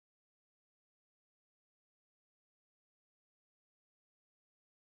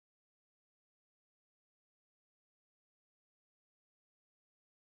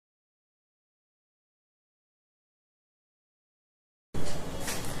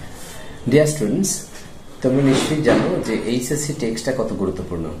Dear students, তোমরা নিশ্চয়ই জানো যে এইচএসসি টেক্সটটা কত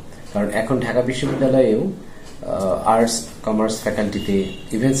গুরুত্বপূর্ণ। কারণ এখন Dhaka বিশ্ববিদ্যালয়েও arts commerce ফ্যাকাল্টিতে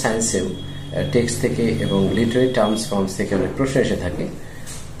even সায়েন্সেও text থেকে এবং লিটারি টার্মস ফর্মস থেকে অনেক প্রশ্ন এসে থাকে।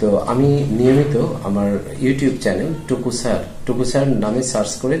 তো আমি নিয়মিত আমার ইউটিউব চ্যানেল টুকু স্যার নামে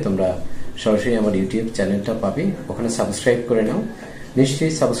সার্চ করে তোমরা সরাসরি আমার ইউটিউব চ্যানেলটা পাবে, ওখানে সাবস্ক্রাইব করে নাও।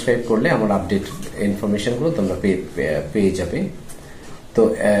 নিশ্চয়ই সাবস্ক্রাইব করলে আমার আপডেট ইনফরমেশনগুলো তোমরা পেয়ে যাবে। তো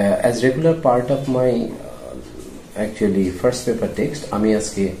as regular part of my actually first paper text, আমি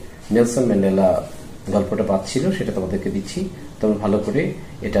আজকে নেলসন ম্যান্ডেলা গল্পটা পাচ্ছিল সেটা তোমাদেরকে দিচ্ছি। তোমরা ভালো করে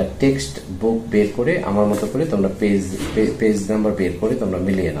এটা টেক্সট বুক বের করে আমার মতো করে তোমরা পেজ নাম্বার বের করে তোমরা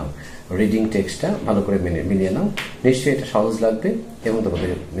মিলিয়ে নাও, রিডিং টেক্সটটা ভালো করে মিলিয়ে নাও। নিশ্চয়ই এটা সহজ লাগবে এবং তোমাদের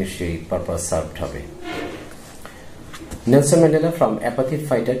নিশ্চয়ই পারপাস সার্ভড হবে। Nelson Mandela from অ্যাপাথিড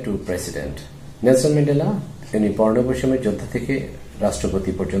fighter to president. Nelson Mandela তিনি বর্ণবৈষম্যের যোদ্ধা থেকে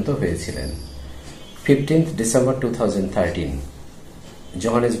রাষ্ট্রপতি পর্যন্ত হয়েছিলেন। 15th December 2013,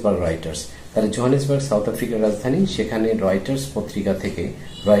 Johannesburg writers. তাহলে জোহানেসবার্গ সাউথ আফ্রিকার রাজধানী, সেখানে রয়টার্স পত্রিকা থেকে,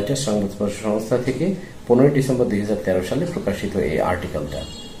 রয়টার্স সংবাদ সংস্থা থেকে 15 ডিসেম্বর 2013 সালে প্রকাশিত এই আর্টিকেলটা।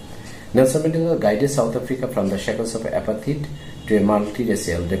 Nelson Mandela guided south Africa from the shekels of অ্যাপাথিড two A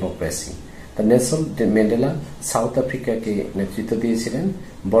মাল্টিরেসিয়াল democracy. তা নেলসন ম্যান্ডেলা সাউথ আফ্রিকাকে নেতৃত্ব দিয়েছিলেন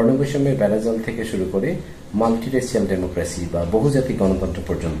বর্ণবৈষম্যের বেড়াজাল থেকে শুরু করে মাল্টিরেসিয়াল ডেমোক্রেসি বা বহুজাতিক গণতন্ত্র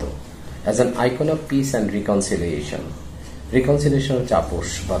পর্যন্ত। As an icon of piece and reconciliation. Reconciliation হচ্ছে আপোষ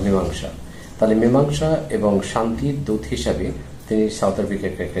বা মীমাংসা। তাহলে মীমাংসা এবং শান্তির দূত হিসাবে তিনি সাউথ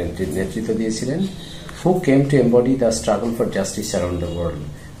আফ্রিকাকে নেতৃত্ব দিয়েছিলেন। হু came to embody the struggle for justice around the world,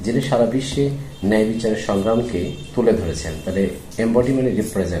 যিনি সারা বিশ্বে ন্যায় বিচারের সংগ্রামকে তুলে ধরেছেন। তাহলে এম্বডি মানে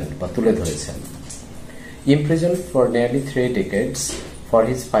রিপ্রেজেন্ট বা তুলে ধরেছেন। ইমপ্রিজনড for nearly 3 decades for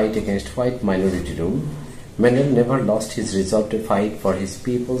his fight against white minority rule, Mandela never lost his resolve to fight for his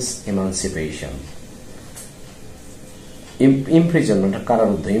people's emancipation. Imprisonment,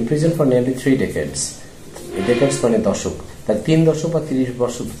 কারারুদ্ধ। Imprisoned for nearly 3 decades. Decades মানে দশক। তার 3 দশক বা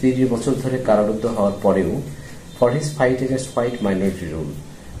 30 বছর ধরে কারারুদ্ধ হওয়ার পরেও for his fight against white minority rule,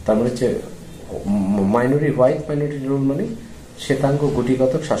 তার মানে হচ্ছে হোয়াইট মাইনরিটি রুল মানে শ্বেতাঙ্গ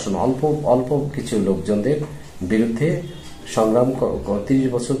গুটিগত শাসন, অল্প কিছু লোকজনদের বিরুদ্ধে সংগ্রাম, 30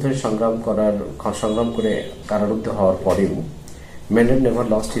 বছর ধরে সংগ্রাম করে কারারুদ্ধ হওয়ার পরেও Mandela never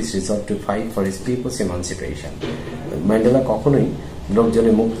lost his resolve to fight for his people's এমানসিপেশন। Mandela কখনোই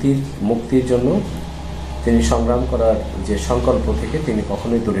লোকজনের মুক্তির জন্য তিনি সংগ্রাম করার যে সংকল্প থেকে তিনি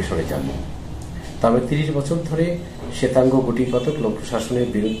কখনোই দূরে সরে যাননি। তবে 30 বছর ধরে শ্বেতাঙ্গ গুটিগত লোক শাসনের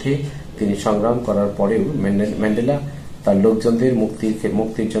বিরুদ্ধে তিনি সংগ্রাম করার পরেও ম্যান্ডেলা তার লোকজনদের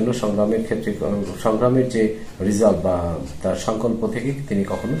মুক্তির জন্য সংগ্রামের যে রিজলভ বা তার সংকল্প থেকে তিনি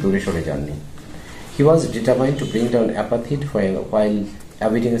কখনো দূরে সরে যাননি। He was determined to bring down apathy while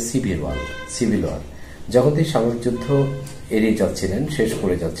avoiding a civil war. যখন তিনি সামরিক যুদ্ধ এড়িয়ে যাচ্ছিলেন, শেষ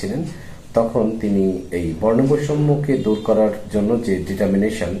করে যাচ্ছিলেন, তখন তিনি এই বর্ণবৈষম্যকে দূর করার জন্য যে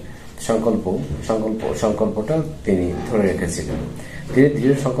ডিটারমিনেশন সংকল্পটা তিনি ধরে রেখেছিলেন। তিনি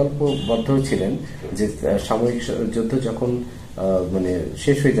দৃঢ় সংকল্পবদ্ধ ছিলেন যে সামরিক যুদ্ধ যখন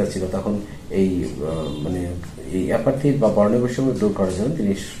শেষ হয়ে যাচ্ছিল তখন এই অ্যাপার্থিড বা বর্ণবৈষম্য দূর করার জন্য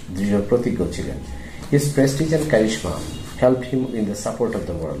তিনি দৃঢ় প্রতিজ্ঞ ছিলেন। His prestige and charisma helped him in the support of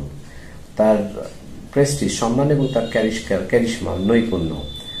the world. তার প্রেস্টিজ, সম্মান এবং তার ক্যারিশমা, নৈপুণ্য,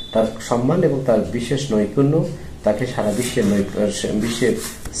 তার সম্মান এবং তার বিশেষ নৈপুণ্য তাকে সারা বিশ্বের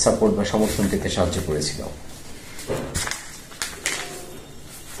সাপোর্ট বা সমর্থন পেতে সাহায্য করেছিল।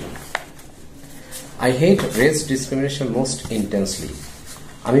 I hate race discrimination most intensely.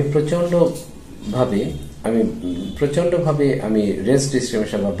 আমি প্রচন্ডভাবে রেস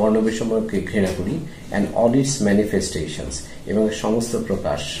ডিসক্রিমিনেশন বা বর্ণবৈষম্যকে ঘৃণা করি অ্যান্ড অল ইটস ম্যানিফেস্টেশনস, এবং সমস্ত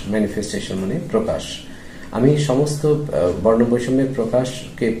প্রকাশ। ম্যানিফেস্টেশন মানে প্রকাশ। আমি সমস্ত বর্ণবৈষম্যের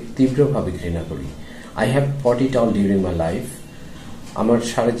প্রকাশকে তীব্রভাবে ঘৃণা করি। I have fought it all during my life. আমার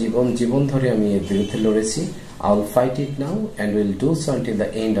সারা জীবন ধরে আমি এর বিরুদ্ধে লড়েছি। I will fight it now and will do so until the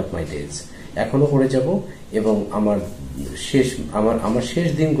end of my days. এখনো করে যাব এবং আমার শেষ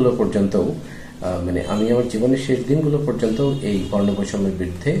দিনগুলো পর্যন্ত, আমি আমার জীবনের শেষ দিনগুলো পর্যন্ত এই বর্ণবৈষম্যের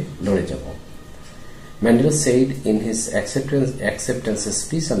বিরুদ্ধে লড়ে যাব। Mandela said in his acceptance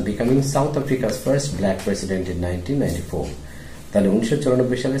speech on becoming South Africa's first black president in 1994. তাহলে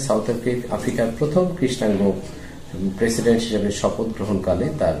 1994 সালে সাউথ আফ্রিকার প্রথম কৃষ্ণাঙ্গ প্রেসিডেন্ট হিসেবে শপথ গ্রহণকালে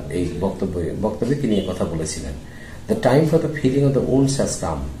তার এই বক্তব্যে তিনি কথা বলেছিলেন। The time for the healing of the wounds has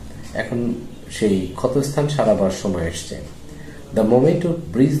come. এখন সেই ক্ষতস্থান সারাবার সময় এসছে। The moment to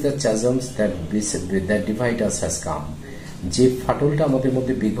bridge the chasms that divide us has come. যে ফাটলটা আমাদের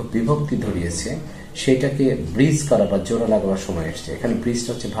মধ্যে বিভক্তি ধরিয়েছে সেটাকে ব্রিজ করা বা জোড়া লাগাবার সময় এসছে। এখানে ব্রিজটা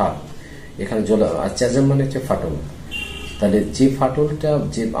হচ্ছে ভাগ, এখানে আর চ্যাজম মানে হচ্ছে ফাটল, তাহলে যে ফাটলটা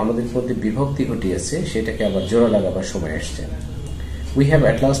যে আমাদের মধ্যে বিভক্তি ঘটিয়েছে সেটাকে আবার জোড়া লাগাবার সময় আসছে। We have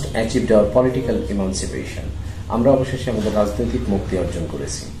at last achieved hour political emancipation, আমরা অবশেষে আমাদের রাজনৈতিক মুক্তি অর্জন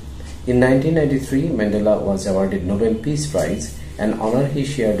করেছি। In 1993, Mandela was awarded Nobel Peace Prize, an honor he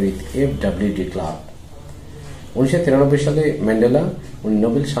shared with FWD Clark. 1993 সালে ম্যান্ডেলা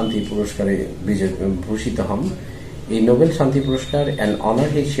নোবেল শান্তি পুরস্কারে ভূষিত হন। এই নোবেল শান্তি পুরস্কার an honour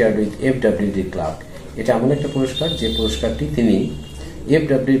he shared with FWD clerk, এটা এমন একটা পুরস্কার যে পুরস্কারটি তিনি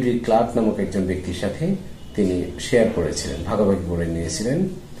FWD ক্লার্ক নামক একজন ব্যক্তির সাথে তিনি শেয়ার করেছিলেন, ভাগাভাগি করে নিয়েছিলেন।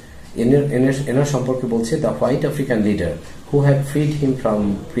 এনার সম্পর্কে বলছে the white African leader who had ফ্রিড him from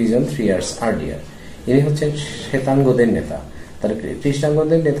prison 3 years earlier. ইনি হচ্ছেন শ্বেতাঙ্গদের নেতা, তার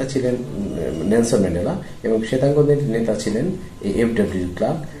কৃষ্ণাঙ্গদের নেতা ছিলেন নেলসন ম্যান্ডেলা এবং শ্বেতাঙ্গদের নেতা ছিলেন এই FWD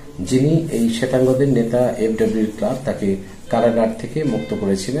ক্লার্ক, যিনি এই শ্বেতাঙ্গদের নেতা FWD ক্লার্ক তাকে কারাগার থেকে মুক্ত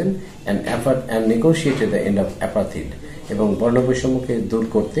করেছিলেন and negotiated the end of apartheid, এবং বর্ণবৈষম্যকে দূর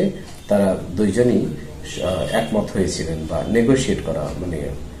করতে তারা দুইজনই একমত হয়েছিলেন, বা নেগোশিয়েট করা মানে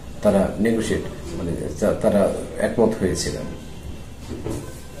তারা একমত হয়েছিলেন,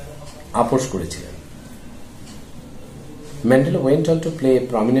 আপোষ করেছিলেন। Mandela went on to play a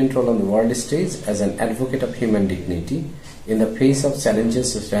prominent role on the world stage as an advocate of human dignity in the face of challenges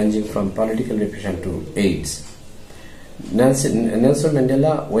ranging from political repression to AIDS. Nelson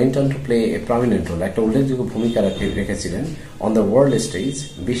Mandela went on to play a prominent role, একটা উল্লেখযোগ্য ভূমিকা রেখেছিলেন on the world stage,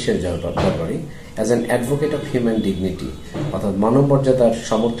 বিশ্বের দরবারে, as an advocate of human dignity, অর্থাৎ মানব মর্যাদার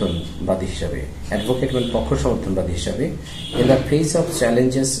সমর্থনবাদী হিসাবে, advocate মানে পক্ষ সমর্থনবাদী হিসাবে, in the face of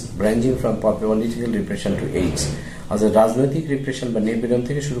challenges ranging from political repression to AIDS, অর্থাৎ রাজনৈতিক রিপ্রেশন বা নিপীড়ন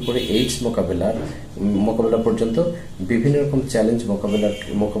থেকে শুরু করে এইডস মোকাবেলা পর্যন্ত বিভিন্ন রকম চ্যালেঞ্জ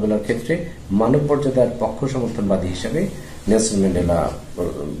মোকাবেলার ক্ষেত্রে মানব মর্যাদার পক্ষ সমর্থনবাদী হিসাবে নেলসন ম্যান্ডেলা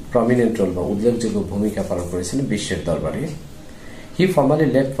প্রমিনেন্ট রোল বা উল্লেখযোগ্য ভূমিকা পালন করেছিলেন বিশ্বের দরবারে। He formally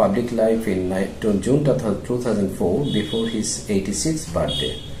left public life in June 2004 before his 86th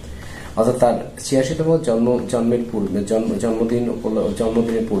birthday. অর্থাৎ তার 86তম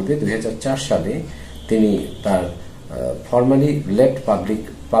জন্মদিনের পূর্বে 2004 সালে তিনি তার ফর্মালি লেফট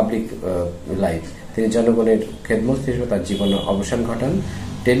পাবলিক লাইফ, তিনি জনগণের খেদমত হিসেবে তার জীবনের অবসান ঘটান।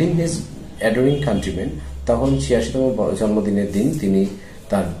 টেলিং হিজ অ্যাডোরিং কান্ট্রিম্যান, তখন 86তম জন্মদিনের দিন তিনি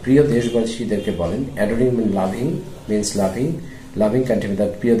তার প্রিয় দেশবাসীদেরকে বলেন, অ্যাডোরিং লাভিং কান্ট্রিম্যান,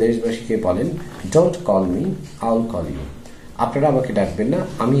 তার প্রিয় দেশবাসীকে বলেন, don't call me, I will call you, আপনারা আমাকে ডাকবেন না,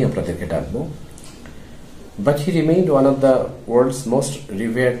 আমি আপনাদেরকে ডাকবো। But he remained one of the world's most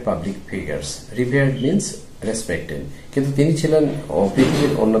revered public figures. Revered means respected. কিন্তু তিনি ছিলেন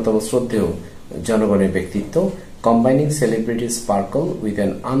পৃথিবীর অন্যতম শ্রদ্ধেয় জনগণের ব্যক্তিত্ব, combining celebrity sparkle with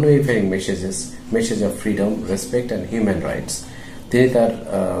an unwavering message of freedom, respect and human rights. তিনি তার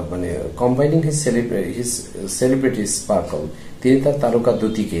combining his celebrity sparkle, তিনি তার তারকা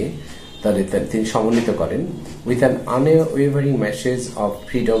দ্যুতিকে তিনি সমন্বিত করেন with an unwavering message of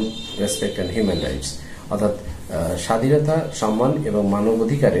freedom, respect and human rights, অর্থাৎ স্বাধীনতা, সম্মান এবং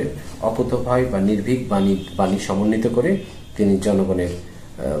মানবাধিকারের অকুতোভয় বা নির্ভীক বাণী সমন্বিত করে তিনি জনগণের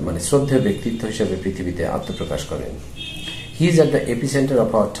শ্রদ্ধেয় ব্যক্তিত্ব হিসেবে পৃথিবীতে আত্মপ্রকাশ করেন। He is at the epicentre of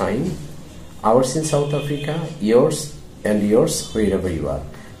our time, hours in south Africa, years and years হুয়ারএভার you আর।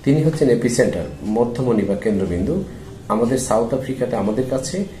 তিনি হচ্ছেন এপিসেন্টার, মধ্যমণি বা কেন্দ্রবিন্দু, আমাদের সাউথ আফ্রিকাতে আমাদের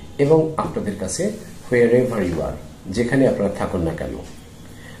কাছে এবং আপনাদের কাছে, হুয়ারএভার ইউ আর, যেখানে আপনারা থাকুন না কেন।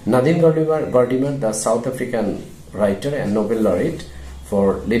 Nadine Gordimer, the South African writer and Nobel laureate for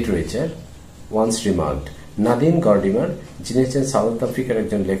literature, once remarked, Nadine Gordimer, যিনি হচ্ছেন সাউথ আফ্রিকার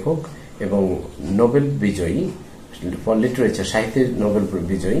একজন লেখক এবং নোবেল বিজয়ী ফর লিটারেচার, সাহিত্যের নোবেল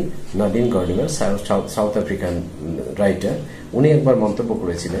বিজয়ী নাদিন গর্ডিমার, সাউথ আফ্রিকান রাইটার, উনি একবার মন্তব্য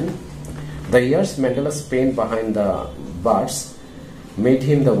করেছিলেন, the years Mandela spent behind the bars made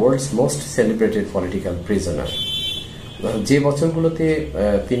him the world's most celebrated political prisoner. যে বছরগুলোতে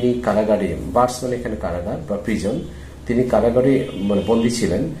তিনি কারাগারে, বার্স মানে এখানে কারাগার বা প্রিজন, তিনি কারাগারে বন্দী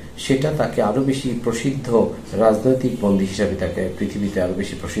ছিলেন, সেটা তাকে আরো বেশি প্রসিদ্ধ রাজনৈতিক বন্দী হিসাবে তাকে পৃথিবীতে আরো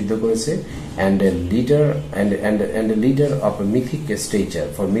বেশি প্রসিদ্ধ করেছে। and a leader of a mythic stature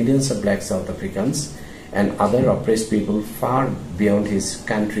for millions of black South Africans and other oppressed people far beyond his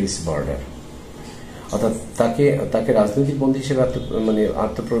country's border. অর্থাৎ তাকে রাজনৈতিক বন্দী হিসেবে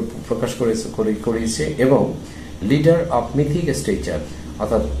আত্মপ্রকাশ করেছে এবং লিডার অফ মিথিক স্টেচার,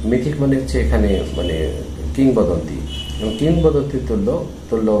 অর্থাৎ মিথিক মানে হচ্ছে এখানে কিংবদন্তি, এবং কিংবদন্তি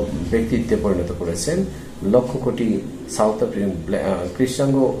তুল্য ব্যক্তিত্বে পরিণত করেছেন লক্ষ কোটি সাউথ আফ্রিকান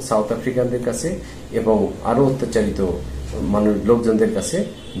কৃষ্ণাঙ্গ সাউথ আফ্রিকানদের কাছে এবং আরো অত্যাচারিত লোকজনদের কাছে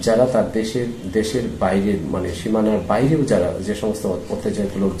যারা তার দেশের বাইরের মানে সীমানার বাইরেও যারা যে সমস্ত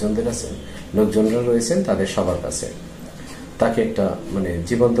অত্যাচারিত লোকজনরা রয়েছেন তাদের সবার কাছে তাকে একটা মানে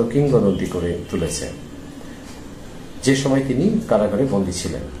জীবন্ত কিংবদন্তি করে তুলেছে। যে সময় তিনি কারাগারে বন্দী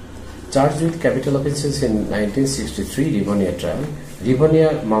ছিলেন। Charge with capital offences in 1963 রিভোনিয়া trial. রিভোনিয়া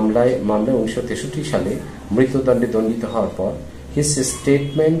মামলায় 1963 সালে মৃত্যুদণ্ডে দণ্ডিত হওয়ার পর his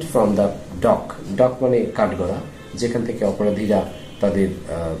statement from the doc মানে কাঠগড়া, যেখান থেকে অপরাধীরা তাদের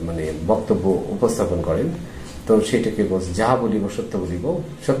মানে বক্তব্য উপস্থাপন করেন, তো সেটাকে বলছে যাহা বলিব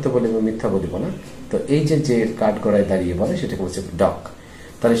সত্য বলিব মিথ্যা বলিব না। তো এই যে কাঠগড়ায় দাঁড়িয়ে বলে সেটাকে বলছে ডক।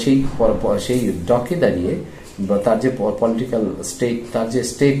 তাহলে সেই ডকে দাঁড়িয়ে তার যে পলিটিক্যাল তার যে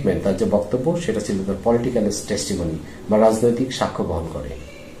স্টেটমেন্ট, তার যে বক্তব্য, সেটা ছিল তার পলিটিক্যাল টেস্টিমনি বা রাজনৈতিক সাক্ষ্য বহন করে।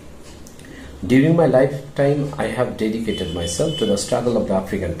 During my life time I have dedicated myself to the struggle of the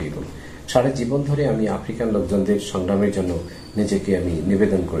African people. সারা জীবন ধরে আমি আফ্রিকান লোকজনদের সংগ্রামের জন্য নিজেকে আমি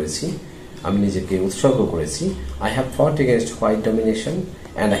নিবেদন করেছি, আমি নিজেকে উৎসর্গ করেছি। আই হ্যাভ ফট against white domination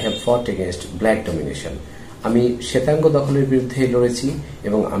and I have ফট এগেনস্ট ব্ল্যাক ডমিনেশন। আমি শ্বেতাঙ্গ দখলের বিরুদ্ধে লড়েছি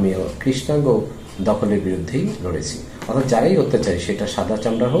এবং আমি কৃষ্ণাঙ্গ দখলের বিরুদ্ধেই লড়েছি। অর্থাৎ যারাই অত্যাচারী, সেটা সাদা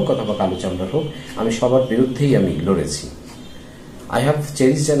চামড়ার হোক অথবা কালো চামড়ার হোক, আমি সবার বিরুদ্ধেই আমি লড়েছি। I have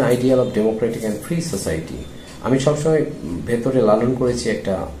cherished an ideal of Democratic and free society. আমি সবসময় ভেতরে লালন করেছি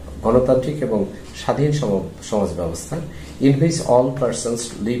একটা গণতান্ত্রিক এবং স্বাধীন সমাজ ব্যবস্থা, in which all persons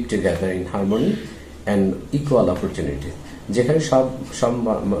live together in harmony and equal opportunity, যেখানে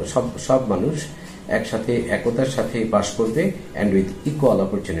সব মানুষ একসাথে একতার সাথে বাস করবে, অ্যান্ড উইথ ইকুয়াল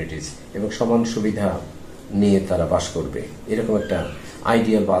অপরচুনিটিস, এবং সমান সুবিধা নিয়ে তারা বাস করবে। এরকম একটা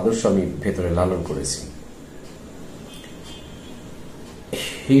আইডিয়াল বা আদর্শ আমি ভেতরে লালন করেছি।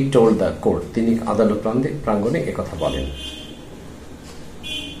 হি টোল্ড দ্য কোর্ট, তিনি আদালত প্রাঙ্গণে একথা বলেন।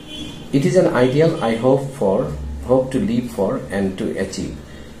 It is an ideal I hope to leave for and to achieve.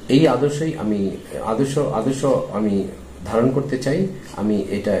 এই আদর্শই আদর্শ আমি ধারণ করতে চাই, আমি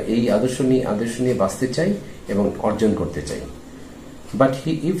এই আদর্শ নিয়ে বাঁচতে চাই এবং অর্জন করতে চাই। But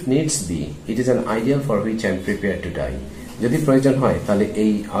if needs B it is an ideal for which I am prepare to die. যদি প্রয়োজন হয় তাহলে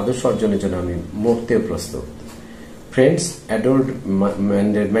এই আদর্শ অর্জনের জন্য আমি মরতেও প্রস্তুত। Friends অ্যাডোর্ড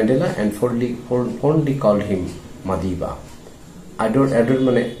Mandela and ফন্ডলি called him Madiba. Adore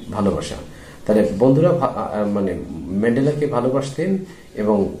মানে ভালোবাসা। তাহলে বন্ধুরা মানে ম্যান্ডেলাকে ভালোবাসতেন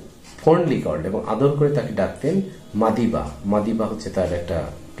এবং ফন্ডলি কল্ড এবং আদর করে তাকে ডাকতেন মাদিবা। মাদিবা হচ্ছে তার একটা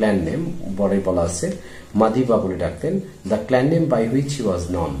ক্ল্যান নেম, বড় বলা আছে, মাদিবা বলে ডাকতেন। The clan name by which he ওয়াজ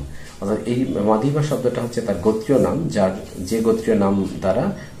নন। অর্থাৎ এই মাদিবা শব্দটা হচ্ছে তার গোত্রীয় নাম, যে গোত্রীয় নাম দ্বারা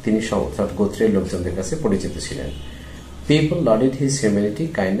তিনি গোত্রের লোকজনদের কাছে পরিচিত ছিলেন। People loaded his humanity,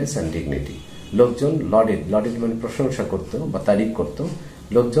 kindness and dignity. লোকজন লডেড মানে প্রশংসা করত বা তারিফ করত।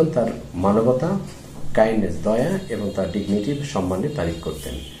 লোকজন তার মানবতা, কাইন্ডনেস দয়া এবং তার ডিগনিটি সম্মানে তারিফ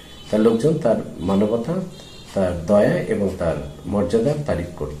করতেন। তার লোকজন তার মানবতা, তার দয়া এবং তার মর্যাদার তারিফ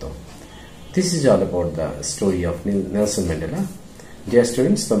করত। This is all about the story of Nelson Mandela. Dear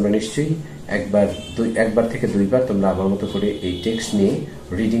students, তোমরা নিশ্চয়ই একবার থেকে দুইবার তোমরা আমার মতো করে এই টেক্সট নিয়ে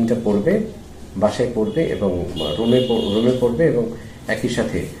রিডিংটা পড়বে, বাসায় পড়বে এবং রুমে পড়বে, এবং একই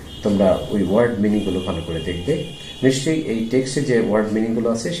সাথে তোমরা ওই ওয়ার্ড মিনিংগুলো ভালো করে দেখবে। নিশ্চয়ই এই টেক্সটে যে ওয়ার্ড মিনিংগুলো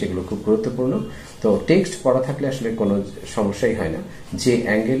আছে সেগুলো খুব গুরুত্বপূর্ণ। তো টেক্সট পড়া থাকলে আসলে কোনো সমস্যাই হয় না, যে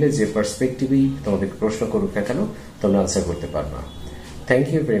অ্যাঙ্গেলে যে পার্সপেক্টিভেই তোমাদেরকে প্রশ্ন করুক না কেন তোমরা আনসার করতে পারবা। Thank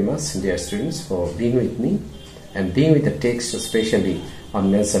you very much dear students for being with me and being with the text specially on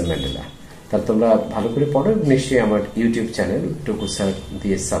Nelson Mandela. তাহলে তোমরা ভালো করে পড়ো, নিশ্চয়ই আমার ইউটিউব চ্যানেল টুকু স্যার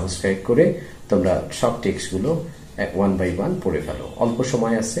দিয়ে সাবস্ক্রাইব করে তোমরা সব টেক্সটগুলো ওয়ান বাই ওয়ান পড়ে ফেলো। অল্প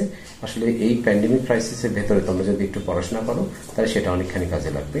সময় আছে, আসলে এই প্যান্ডেমিক ক্রাইসিসের ভেতরে তোমরা যদি একটু পড়াশোনা করো তাহলে সেটা অনেকখানি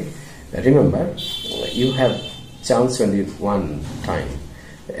কাজে লাগবে। Remember, you have chance only one time,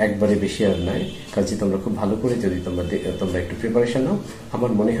 একবারে বেশি আর নাই। কাজে তোমরা খুব ভালো করে যদি তোমরা একটু প্রিপারেশন নাও,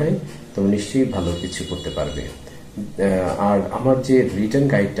 আমার মনে হয় তোমরা নিশ্চয়ই ভালো কিছু করতে পারবে। আর আমার যে রিটার্ন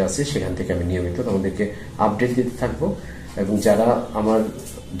গাইডটা আছে সেখান থেকে আমি নিয়মিত তোমাদেরকে আপডেট দিতে থাকবো, এবং যারা আমার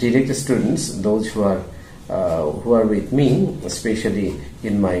direct students, those who are with me especially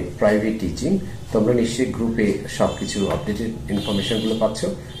in my private teaching, তোমরা নিশ্চয়ই গ্রুপে সবকিছু আপডেটেড ইনফরমেশনগুলো পাচ্ছ।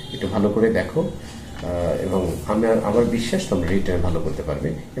 একটু ভালো করে দেখো, এবং আমার বিশ্বাস তোমরা রিটার্ন ভালো করতে পারবে,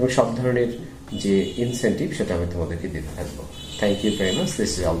 এবং সব ধরনের যে ইনসেন্টিভ সেটা আমি তোমাদেরকে দিতে থাকবো। Thank you very much.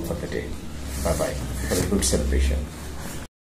 This is all for the day. Bye bye. Have a good celebration.